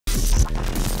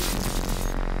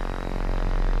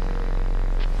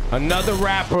Another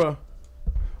rapper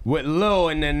with Lil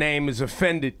in their name is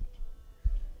offended.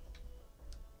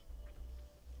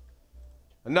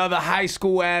 Another high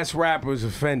school ass rapper is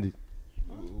offended.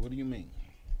 What do you mean?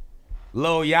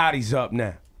 Lil Yachty's up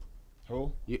now.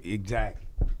 Who? Exactly.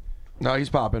 No, he's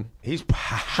popping. He's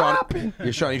popping.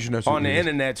 Yeah, Sean, you should know On the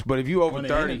internets, but if you over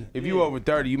 30, you over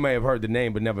 30, you may have heard the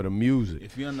name, but never the music.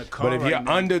 If you're in the car, but if you're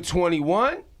under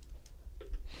 21,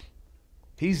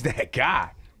 he's that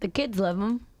guy. The kids love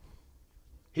him.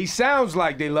 He sounds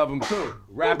like they love him too,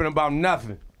 rapping about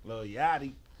nothing. Lil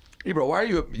Yachty. Ebro, why are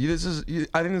you? I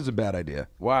think this is a bad idea.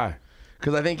 Why?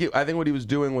 Because I think what he was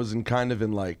doing was in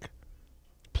like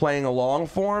playing along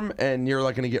form, and you're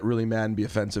like going to get really mad and be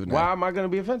offensive now. Why am I going to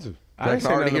be offensive? I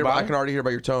can already hear by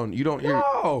your tone. You don't hear.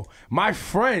 No, a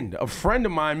friend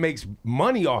of mine makes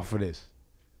money off of this.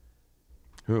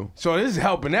 Who? So this is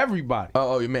helping everybody.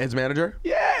 Oh, his manager?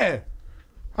 Yeah.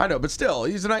 I know, but still,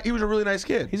 he was a really nice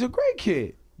kid. He's a great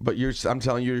kid. But I'm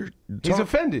telling you, he's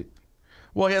offended.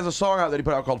 Well, he has a song out that he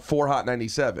put out called 4 Hot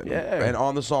 97. Yeah. And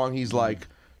on the song, he's like,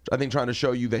 I think trying to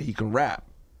show you that he can rap.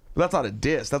 But that's not a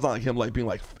diss. That's not like him being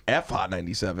like F Hot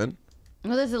 97.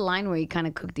 Well, there's a line where he kind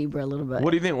of cooked Ebro a little bit.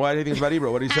 What do you think? Why do you think it's about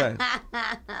Ebro? What did he say?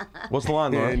 What's the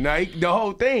line, Laura? Yeah, the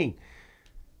whole thing.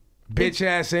 Bitch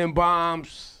ass in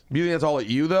bombs. Do you think that's all at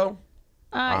you, though?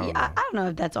 I don't know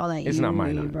if that's all that it's you not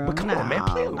mine, bro. But come on, man,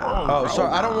 play along. Oh,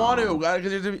 sorry, I don't want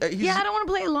to. Yeah, I don't want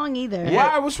to play along either.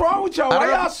 Why? What's wrong with y'all? Why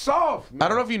y'all soft? I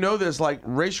don't know if you know this. Like,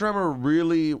 Ray Shremmer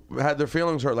really had their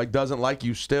feelings hurt. Like, doesn't like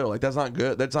you still. Like, that's not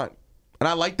good. That's not. And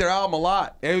I like their album a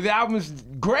lot. And the album's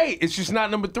great. It's just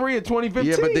not number 3 of 2015.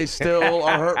 Yeah, but they still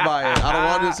are hurt by it. I don't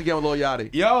want to do this again with Lil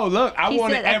Yachty. Yo, look, I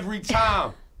want it every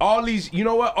time. All these, you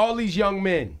know what? All these young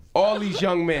men,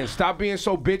 stop being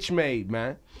so bitch made,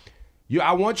 man.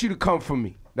 I want you to come for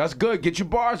me. That's good. Get your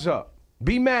bars up.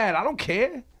 Be mad. I don't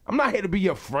care. I'm not here to be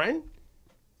your friend.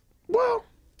 Well,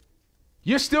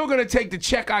 you're still going to take the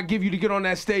check I give you to get on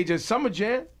that stage at Summer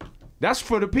Jam. That's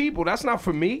for the people. That's not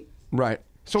for me. Right.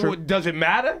 So does it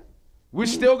matter? We're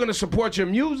still going to support your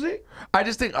music. I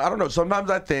just think, I don't know,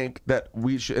 sometimes I think that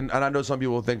we should, and I know some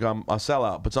people think I'm a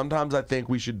sellout, but sometimes I think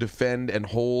we should defend and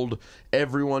hold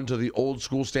everyone to the old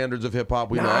school standards of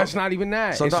hip-hop we love. It's not even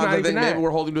that. Sometimes I think maybe we're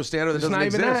holding to a standard that doesn't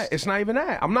exist. It's not even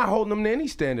that. I'm not holding them to any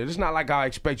standard. It's not like I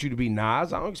expect you to be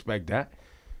Nas. I don't expect that.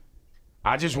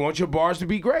 I just want your bars to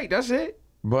be great. That's it.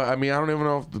 But, I mean, I don't even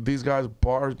know if these guys'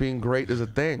 bars being great is a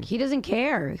thing. He doesn't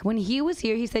care. When he was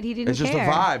here, he said he didn't care. It's just a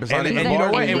vibe. It's not even and you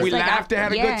know what? And we like, laughed and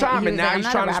had a good time. And now he's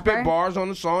trying to spit bars on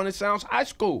the song that sounds high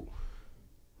school.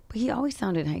 But he always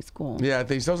sounded high school. Yeah, I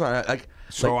think he still sounds like.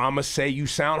 So I'm going to say you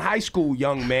sound high school,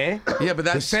 young man. Yeah, but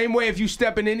that's the same way if you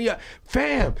step in any...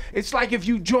 Fam, it's like if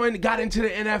you got into the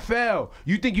NFL.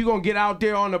 You think you're going to get out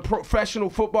there on the professional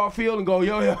football field and go,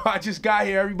 yo, I just got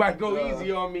here. Everybody go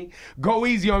easy on me. Go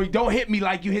easy on me. Don't hit me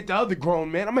like you hit the other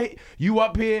grown man. I'm gonna hit you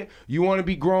up here. You want to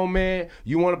be grown man.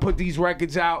 You want to put these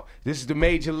records out. This is the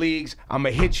major leagues. I'm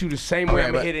going to hit you the same way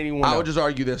I'm going to hit anyone else. I would just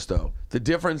argue this, though. The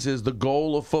difference is the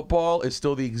goal of football is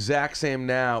still the exact same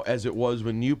now as it was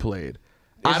when you played.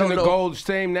 Isn't the goal the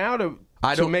same now to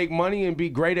make money and be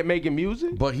great at making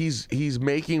music? But he's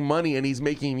making money and he's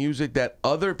making music that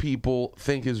other people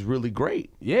think is really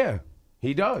great. Yeah,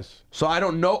 he does. So I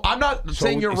don't know. I'm not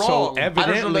saying you're wrong. I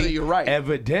don't know that you're right.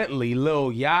 Evidently,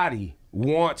 Lil Yachty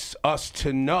wants us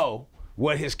to know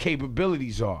what his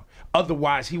capabilities are.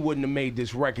 Otherwise, he wouldn't have made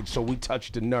this record, so we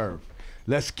touched the nerve.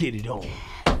 Let's get it on.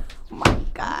 Oh, my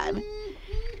God.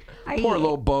 Poor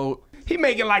little boat. He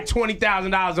making like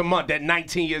 $20,000 a month at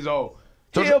 19 years old.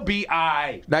 He'll be all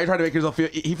right. Now you're trying to make yourself feel...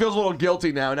 He feels a little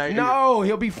guilty now. No,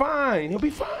 he'll be fine. He'll be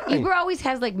fine. Ebro always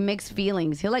has like mixed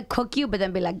feelings. He'll like cook you, but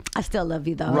then be like, I still love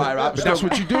you though. Right. But that's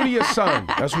what you do to your son.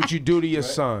 That's what you do to your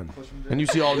son. And you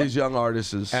see all these young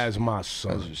artists as my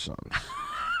son. As your son.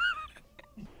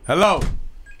 Hello.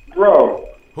 Bro.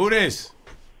 Who this?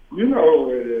 You know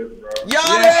who it is, bro.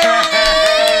 Yachty!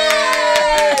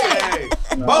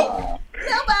 Boat.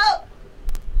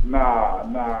 Nah.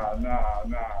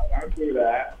 Don't do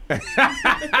that.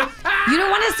 You don't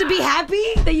want us to be happy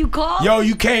that you called? Yo,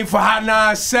 you came for Hot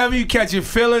 97. You catching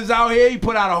feelings out here. You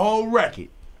put out a whole record.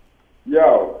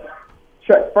 Yo,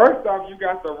 check. First off, you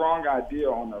got the wrong idea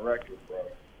on the record, bro.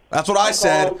 That's what I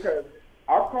said.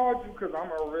 I called you because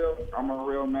I'm a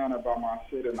real man about my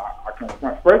shit, and I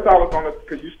confront. First, I was on the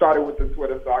because you started with the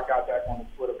Twitter, so I got back on the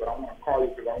Twitter. But I'm gonna call you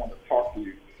because I want to talk to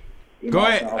you. Go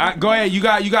ahead. Go ahead. You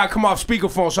got to come off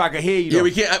speakerphone so I can hear you. Yeah, we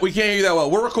can't hear you that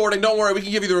well. We're recording. Don't worry. We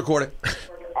can give you the recording.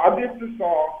 I did the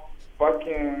song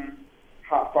fucking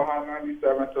Hot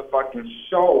 97 to fucking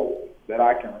show that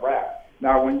I can rap.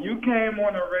 Now, when you came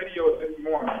on the radio this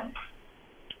morning,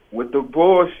 with the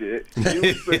bullshit.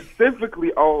 You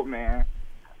specifically, old man.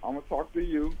 I'm gonna talk to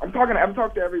you. I'm talking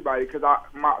to everybody because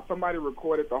somebody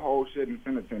recorded the whole shit and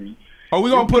sent it to me. Oh, we're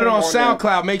gonna put it on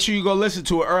SoundCloud. Make sure you go listen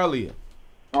to it earlier.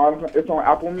 It's on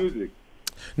Apple Music.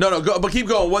 No, go, but keep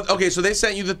going. What? Okay, so they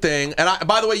sent you the thing, and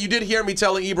by the way, you did hear me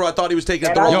telling Ebro I thought he was taking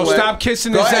it the wrong way. Yo, stop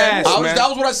kissing his ass, man. That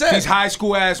was what I said. These high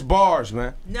school ass bars,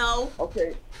 man. No.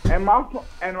 Okay, and my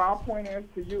point is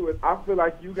to you is I feel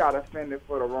like you got offended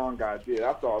for the wrong idea.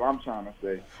 That's all I'm trying to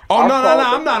say. Oh no,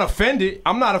 I'm not offended.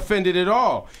 I'm not offended at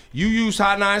all. You used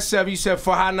Hot 97. You said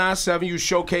for Hot 97, you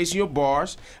showcasing your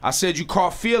bars. I said you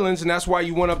caught feelings, and that's why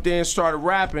you went up there and started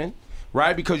rapping.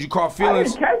 Right, because you caught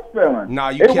feelings. I didn't catch feelings. Nah,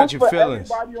 you catching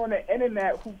feelings. Everybody on the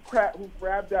internet who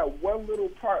grabbed that one little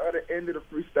part of the end of the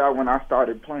freestyle when I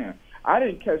started playing. I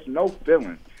didn't catch no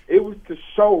feelings. It was to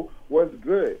show what's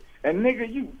good. And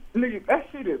nigga, that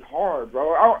shit is hard,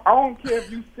 bro. I don't care if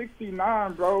you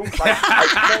 69, bro. Like, bro,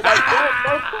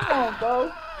 come on, bro.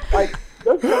 Like,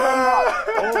 that's what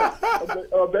I'm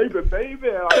not. Baby.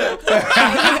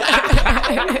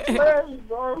 Like,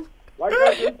 bro. Like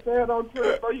I just said on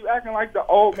Twitter, bro, you acting like the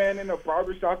old man in the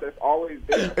barbershop that's always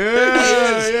there.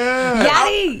 Yeah.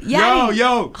 Yachty.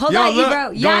 Yo. Hold yo, on, look,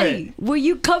 Ebro. Yachty, were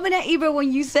you coming at Ebro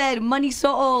when you said money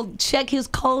so old, check his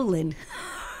colon?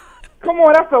 Come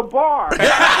on, that's a bar.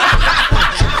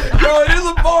 Yo, it is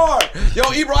a bar. Yo,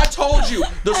 Ebro, I told you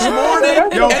this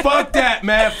morning. Yo, fuck that,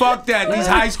 man. Fuck that. These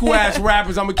high school ass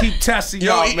rappers, I'm gonna keep testing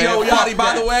y'all, man. Yo, Fuck Yachty,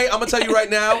 by that. the way, I'm gonna tell you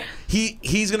right now,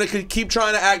 he's gonna keep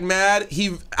trying to act mad.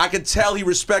 I can tell he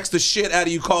respects the shit out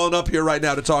of you calling up here right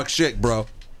now to talk shit, bro.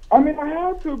 I mean, I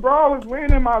had to, bro. I was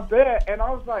laying in my bed, and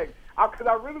I was like, because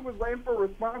I really was waiting for a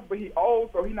response, but he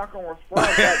old, so he not gonna respond.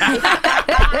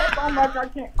 I'm like,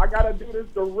 I gotta do this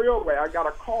the real way. I gotta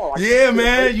call. Yeah,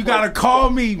 man, you gotta call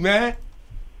me, man.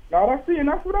 No,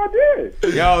 that's what I did.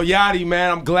 Yo, Yachty,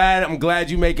 man, I'm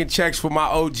glad you making checks for my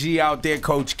OG out there,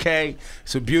 Coach K.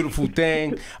 It's a beautiful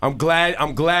thing. I'm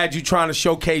glad you trying to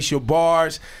showcase your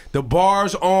bars. The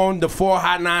bars on the 4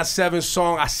 Hot 97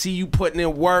 song. I see you putting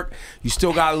in work. You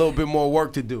still got a little bit more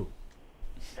work to do.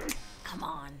 Come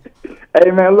on.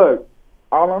 Hey, man, look.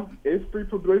 It's free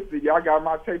publicity. Y'all got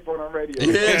my tape on the radio.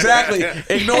 Yeah, exactly.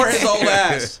 Ignore his old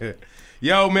ass.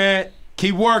 Yo, man,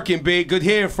 keep working, big. Good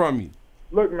hearing from you.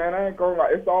 Look, man, I ain't gonna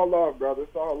lie. It's all love, brother.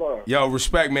 It's all love. Yo,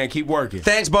 respect, man. Keep working.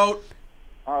 Thanks, Boat.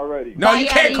 Already. No, you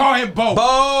can't call him Boat.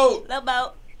 Boat. Love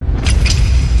boat.